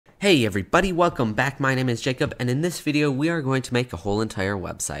Hey everybody, welcome back. My name is Jacob, and in this video we are going to make a whole entire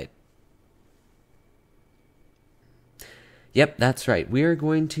website. Yep, that's right. We are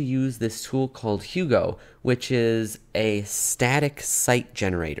going to use this tool called Hugo, which is a static site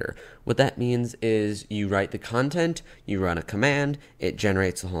generator. What that means is you write the content, you run a command, it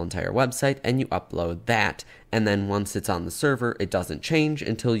generates the whole entire website, and you upload that. And then once it's on the server, it doesn't change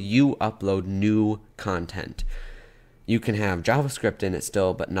until you upload new content. You can have JavaScript in it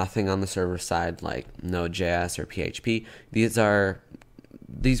still, but nothing on the server side like Node.js or PHP. These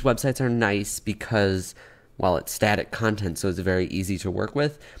websites are nice because, well, it's static content, so it's very easy to work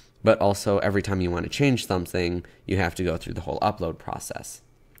with, but also every time you want to change something, you have to go through the whole upload process.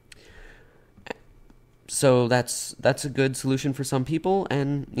 So that's a good solution for some people,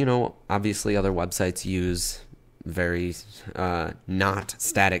 and obviously other websites use very not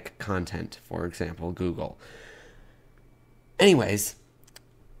static content, for example, Google. Anyways,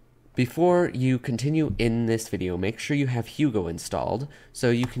 before you continue in this video, make sure you have Hugo installed, so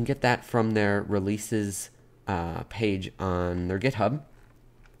you can get that from their releases page on their GitHub.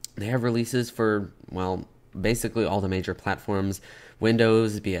 They have releases for, well, basically all the major platforms: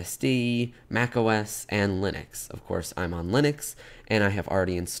 Windows, BSD, macOS, and Linux. Of course, I'm on Linux, and I have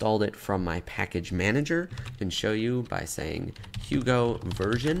already installed it from my package manager. I can show you by saying Hugo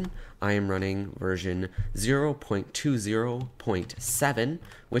version. I am running version 0.20.7,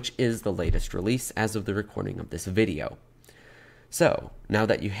 which is the latest release as of the recording of this video. So, now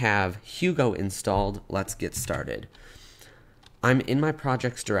that you have Hugo installed, let's get started. I'm in my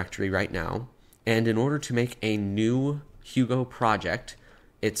projects directory right now, and in order to make a new Hugo project,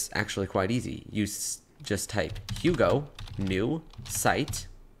 it's actually quite easy. You just type Hugo new site,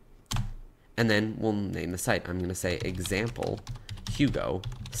 and then we'll name the site. I'm going to say example Hugo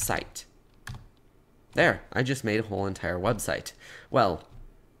site. There, I just made a whole entire website. Well,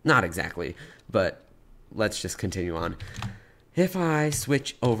 not exactly, but let's just continue on. If I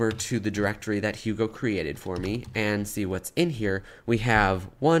switch over to the directory that Hugo created for me and see what's in here, we have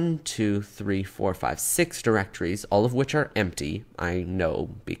 6 directories, all of which are empty. I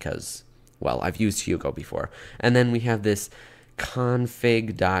know because, well, I've used Hugo before. And then we have this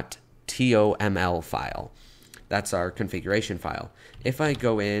config.toml file. That's our configuration file. If I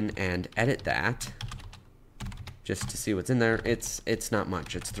go in and edit that, just to see what's in there, it's not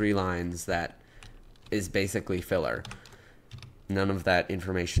much. It's 3 lines that is basically filler. None of that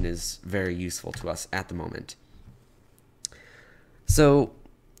information is very useful to us at the moment. So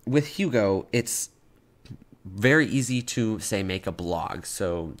with Hugo, it's very easy to, say, make a blog.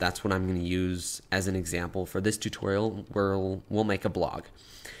 So that's what I'm going to use as an example for this tutorial, where we'll make a blog.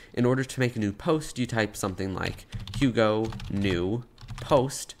 In order to make a new post, you type something like Hugo new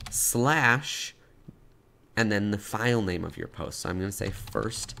post / and then the file name of your post. So I'm going to say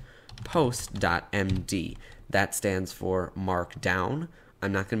first post.md. That stands for Markdown.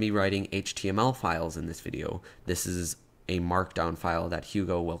 I'm not going to be writing HTML files in this video. This is a Markdown file that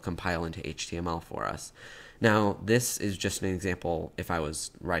Hugo will compile into HTML for us. Now, this is just an example if I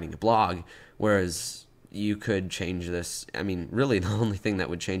was writing a blog, whereas you could change this. I mean, really the only thing that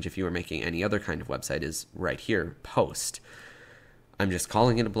would change if you were making any other kind of website is right here, post. I'm just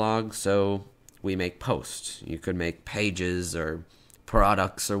calling it a blog, so we make posts. You could make pages or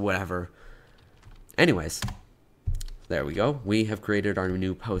products or whatever. Anyways, there we go. We have created our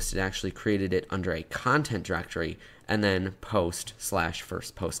new post. It actually created it under a content directory and then post /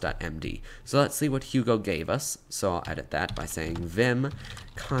 firstpost.md. So let's see what Hugo gave us. So I'll edit that by saying vim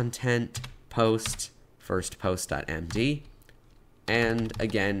content post firstpost.md. And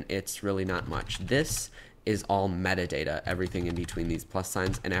again, it's really not much. This is all metadata, everything in between these plus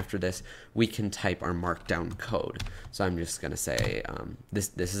signs, and after this we can type our markdown code. So I'm just going to say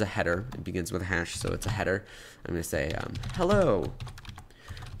this is a header. It begins with a hash, so it's a header. I'm going to say hello,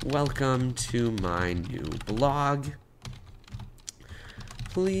 welcome to my new blog.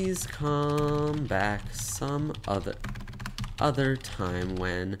 Please come back some other time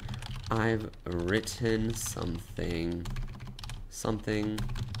when I've written something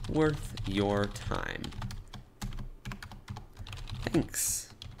worth your time.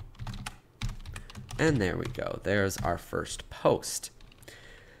 Thanks. And there we go. There's our first post.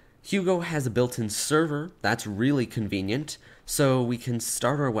 Hugo has a built-in server. That's really convenient. So we can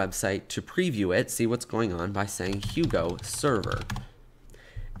start our website to preview it, see what's going on by saying Hugo server.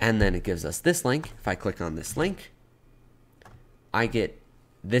 And then it gives us this link. If I click on this link, I get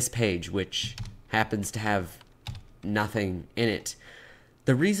this page, which happens to have nothing in it.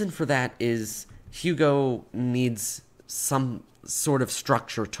 The reason for that is Hugo needs some sort of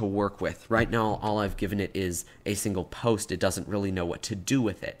structure to work with. Right now, all I've given it is a single post. It doesn't really know what to do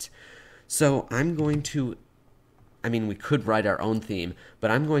with it. So I'm going to, we could write our own theme,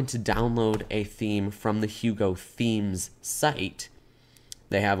 but I'm going to download a theme from the Hugo Themes site.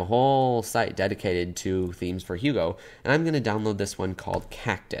 They have a whole site dedicated to themes for Hugo, and I'm going to download this one called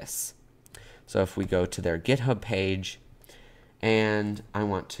Cactus. So if we go to their GitHub page, and I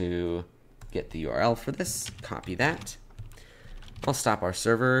want to get the URL for this, copy that. I'll stop our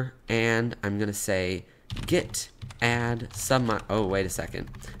server, and I'm going to say git add oh, wait a second.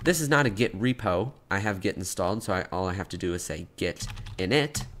 This is not a git repo. I have git installed, so all I have to do is say git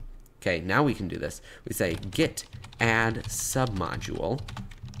init. Okay, now we can do this. We say git add submodule,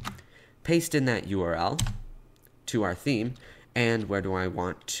 paste in that URL to our theme, and where do I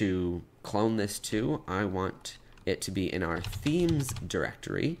want to clone this to? I want it to be in our themes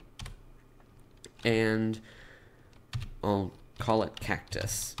directory, and I'll call it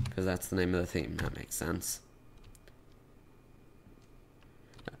Cactus, because that's the name of the theme. That makes sense.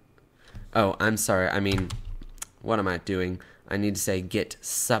 Oh, I'm sorry. What am I doing? I need to say git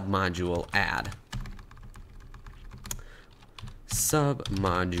submodule add.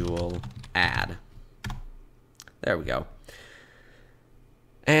 Submodule add. There we go.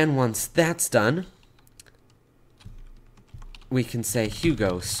 And once that's done, we can say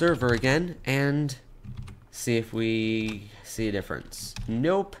Hugo server again and see if we see a difference.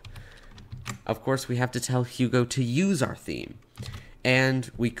 Nope. Of course, we have to tell Hugo to use our theme.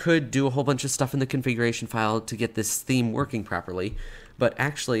 And we could do a whole bunch of stuff in the configuration file to get this theme working properly, but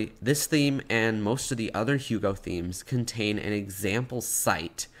actually this theme and most of the other Hugo themes contain an example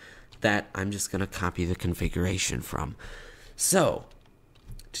site that I'm just going to copy the configuration from. So,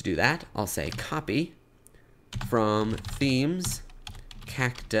 to do that, I'll say copy from themes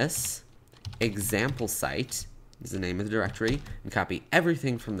cactus example site is the name of the directory, and copy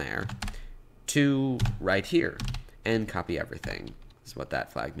everything from there to right here, and copy everything. Is what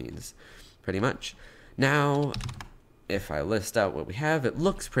that flag means, pretty much. Now, if I list out what we have, it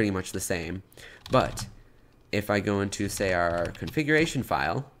looks pretty much the same, but if I go into, say, our configuration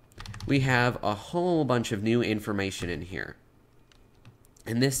file, we have a whole bunch of new information in here.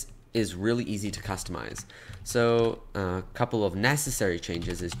 And this is really easy to customize. So a couple of necessary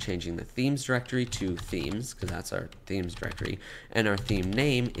changes is changing the themes directory to themes, because that's our themes directory, and our theme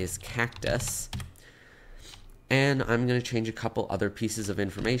name is Cactus. And I'm going to change a couple other pieces of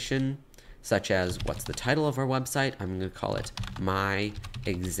information, such as what's the title of our website. I'm going to call it My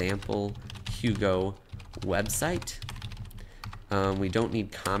Example Hugo Website. We don't need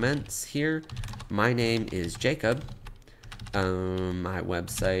comments here. My name is Jacob. My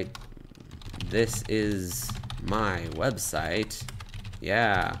website. This is my website.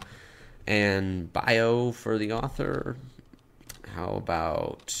 Yeah. And bio for the author. How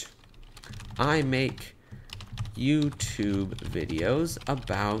about I make YouTube videos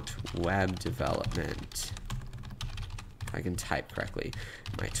about web development. If I can type correctly.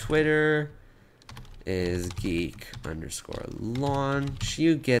 My Twitter is geek_launch.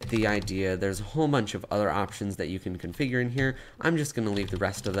 You get the idea. There's a whole bunch of other options that you can configure in here. I'm just going to leave the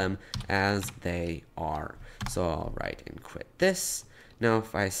rest of them as they are. So I'll write and quit this. Now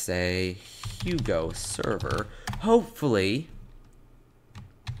if I say Hugo server, hopefully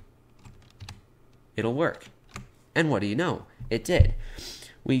it'll work. And what do you know? It did.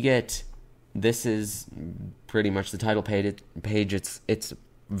 We get, this is pretty much the title page. It's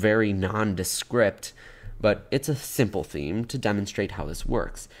very nondescript, but it's a simple theme to demonstrate how this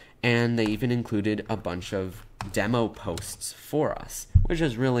works. And they even included a bunch of demo posts for us, which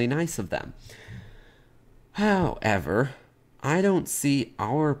is really nice of them. However, I don't see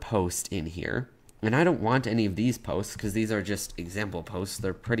our post in here, and I don't want any of these posts because these are just example posts.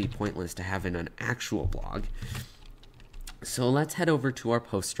 They're pretty pointless to have in an actual blog. So let's head over to our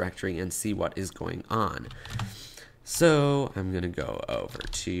post directory and see what is going on. So I'm going to go over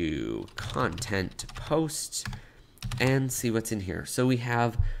to content post and see what's in here. So we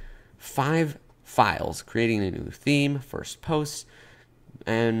have 5 files, creating a new theme, first post,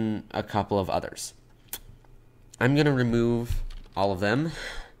 and a couple of others. I'm going to remove all of them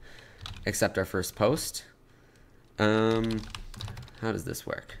except our first post. How does this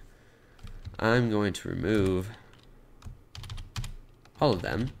work? I'm going to remove all of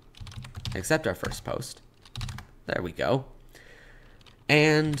them except our first post. There we go.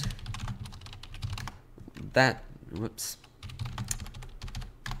 And that, whoops.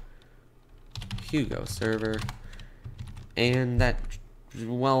 Hugo server. And that,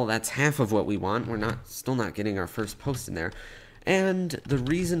 well, that's half of what we want. We're still not getting our first post in there. And the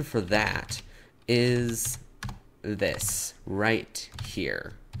reason for that is this right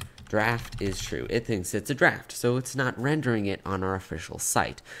here. Draft is true. It thinks it's a draft, so it's not rendering it on our official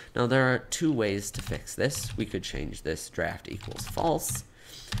site. Now, there are two ways to fix this. We could change this draft equals false,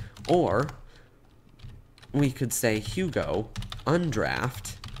 or we could say Hugo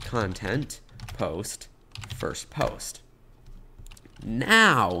undraft content post first post.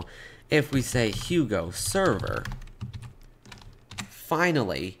 Now, if we say Hugo server,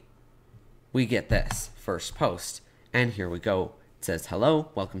 finally, we get this first post. And here we go. It says, hello,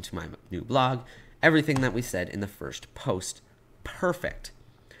 welcome to my new blog. Everything that we said in the first post. Perfect.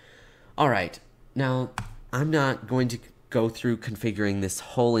 All right. Now, I'm not going to go through configuring this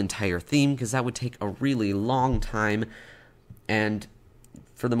whole entire theme because that would take a really long time. And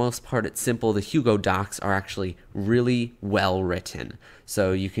for the most part, it's simple. The Hugo docs are actually really well written.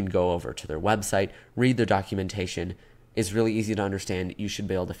 So you can go over to their website, read their documentation. It's really easy to understand. You should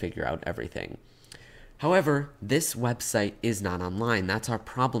be able to figure out everything. However, this website is not online. That's our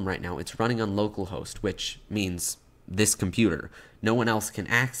problem right now. It's running on localhost, which means this computer. No one else can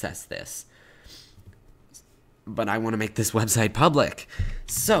access this. But I want to make this website public.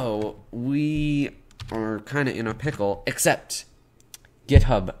 So we are kind of in a pickle, except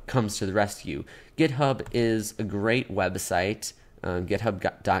GitHub comes to the rescue. GitHub is a great website,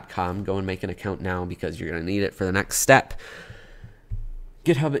 github.com. Go and make an account now because you're going to need it for the next step.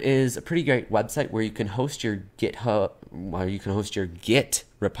 GitHub is a pretty great website where you can host your GitHub, where you can host your Git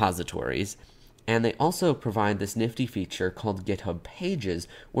repositories. And they also provide this nifty feature called GitHub Pages,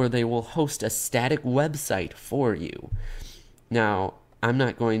 where they will host a static website for you. Now, I'm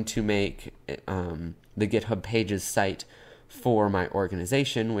not going to make the GitHub Pages site for my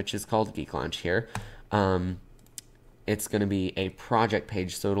organization, which is called GeekLaunch here. It's going to be a project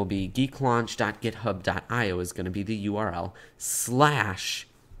page, so it'll be geeklaunch.github.io is going to be the URL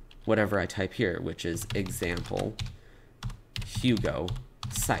 / whatever I type here, which is example Hugo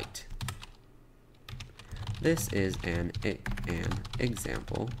site. This is an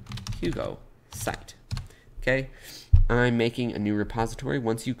example Hugo site. Okay, I'm making a new repository.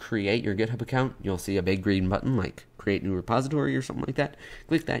 Once you create your GitHub account, you'll see a big green button like create new repository or something like that.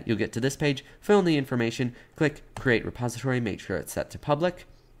 Click that, you'll get to this page, fill in the information, click create repository, make sure it's set to public,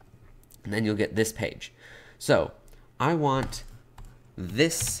 and then you'll get this page. So I want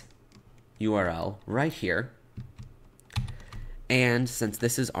this URL right here, and since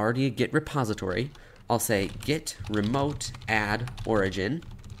this is already a Git repository, I'll say git remote add origin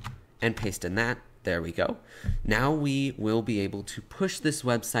and paste in that. There we go. Now we will be able to push this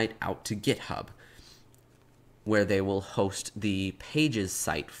website out to GitHub, where they will host the pages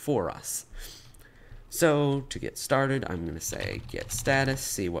site for us. So to get started, I'm going to say git status,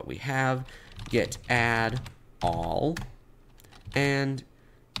 see what we have, git add all, and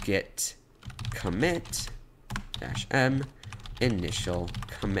git commit -m initial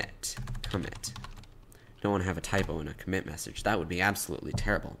commit. Don't want to have a typo in a commit message. That would be absolutely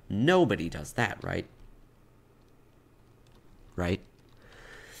terrible. Nobody does that, right? Right?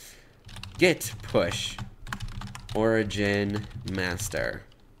 Git push origin master.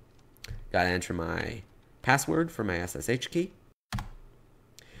 Gotta enter my password for my SSH key.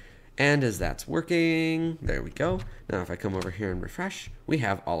 And as that's working, there we go. Now if I come over here and refresh, we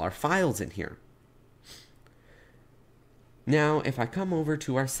have all our files in here. Now, if I come over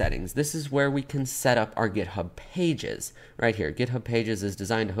to our settings, this is where we can set up our GitHub pages. Right here, GitHub pages is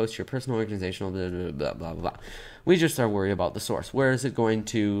designed to host your personal organizational blah, blah, blah, blah, blah. We just are worried about the source. Where is it going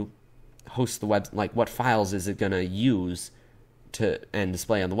to host the web? Like, what files is it going to use to and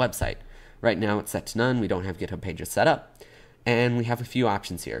display on the website? Right now, it's set to none. We don't have GitHub pages set up. And we have a few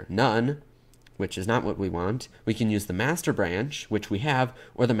options here. None, which is not what we want. We can use the master branch, which we have,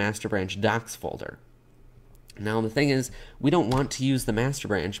 or the master branch docs folder. Now, the thing is, we don't want to use the master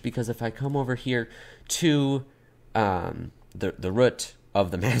branch because if I come over here to the root of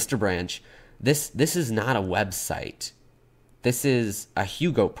the master branch, this is not a website. This is a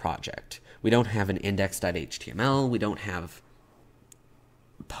Hugo project. We don't have an index.html. We don't have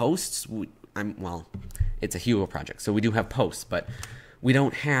posts. Well, it's a Hugo project, so we do have posts, but we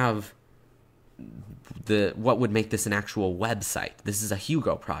don't have what would make this an actual website. This is a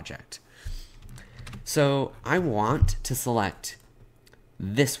Hugo project. So I want to select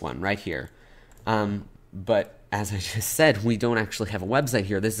this one right here. But as I just said, we don't actually have a website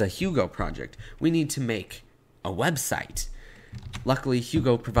here. This is a Hugo project. We need to make a website. Luckily,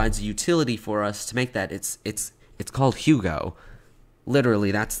 Hugo provides a utility for us to make that. It's called Hugo.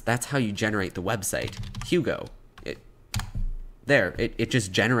 Literally, that's how you generate the website. Hugo. It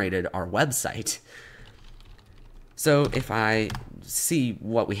just generated our website. So if I see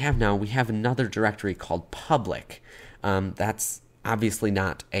what we have now. We have another directory called public. That's obviously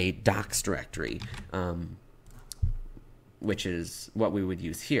not a docs directory, which is what we would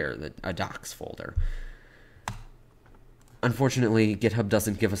use here, a docs folder. Unfortunately, GitHub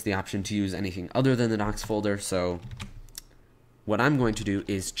doesn't give us the option to use anything other than the docs folder, so what I'm going to do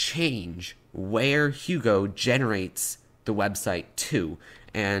is change where Hugo generates the website to,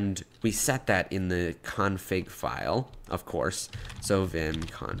 and we set that in the config file, of course. So vim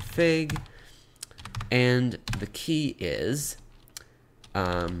config, and the key is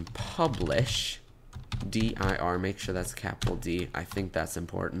publish dir, make sure that's capital D, I think that's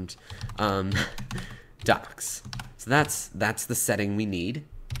important, docs. So that's the setting we need.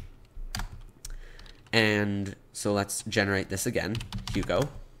 And so let's generate this again, Hugo.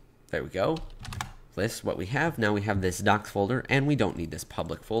 There we go. List what we have. Now we have this docs folder, and we don't need this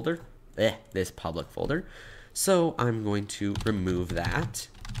public folder. This public folder. So I'm going to remove that.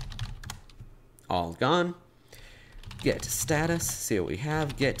 All gone. Git status. See what we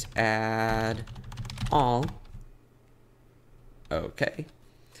have. Git add all. Okay.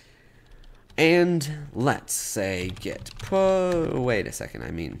 And let's say git wait a second.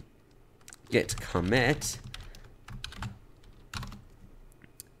 I mean git commit.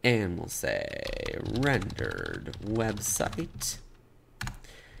 And we'll say rendered website.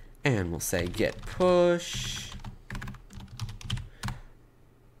 And we'll say git push.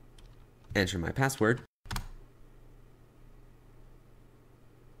 Enter my password.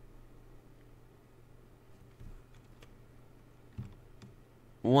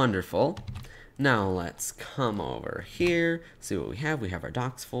 Wonderful. Now let's come over here, see what we have. We have our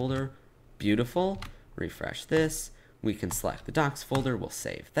docs folder. Beautiful. Refresh this. We can select the docs folder, we'll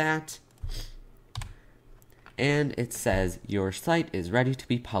save that. And it says your site is ready to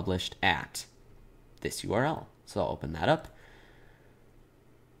be published at this URL. So I'll open that up.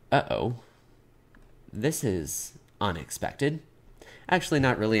 Uh-oh. This is unexpected. Actually,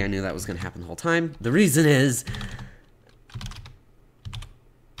 not really. I knew that was going to happen the whole time. The reason is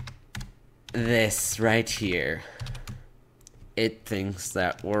this right here. It thinks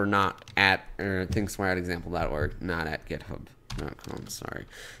that we're not at, or thinks we're at example.org, not at github.com, sorry.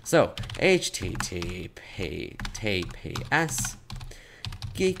 So, https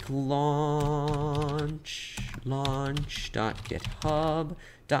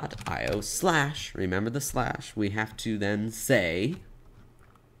geeklaunch.github.io/ remember the slash, we have to then say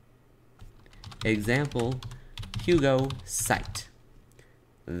example Hugo site.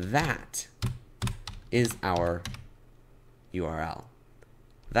 That is our URL.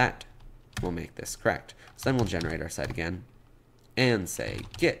 That will make this correct. So then we'll generate our site again and say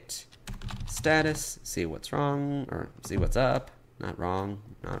git status, see what's wrong, or see what's up, not wrong,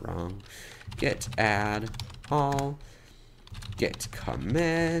 git add all, git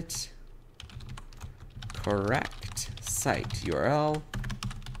commit, correct site URL,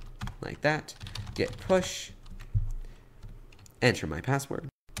 like that, git push, enter my password.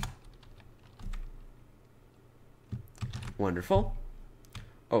 Wonderful.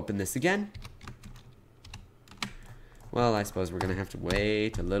 Open this again. Well, I suppose we're going to have to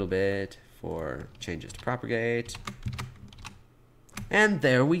wait a little bit for changes to propagate. And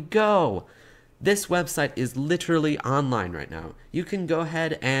there we go. This website is literally online right now. You can go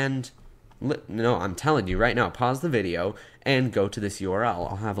ahead and, no, I'm telling you right now, pause the video and go to this URL.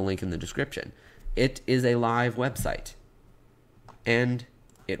 I'll have a link in the description. It is a live website. And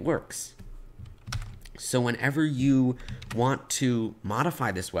it works. So whenever you want to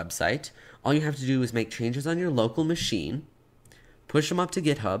modify this website, all you have to do is make changes on your local machine, push them up to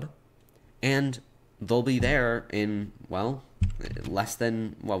GitHub, and they'll be there in, well, less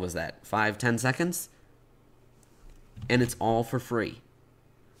than, what was that, 5-10 seconds? And it's all for free.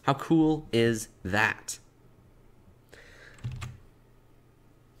 How cool is that?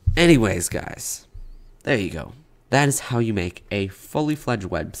 Anyways, guys, there you go. That is how you make a fully fledged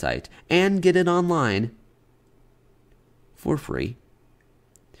website and get it online for free.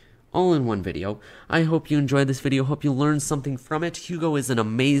 All in one video. I hope you enjoyed this video. Hope you learned something from it. Hugo is an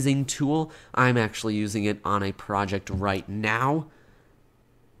amazing tool. I'm actually using it on a project right now.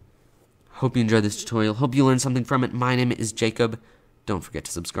 Hope you enjoyed this tutorial. Hope you learned something from it. My name is Jacob. Don't forget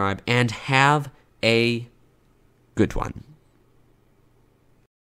to subscribe and have a good one.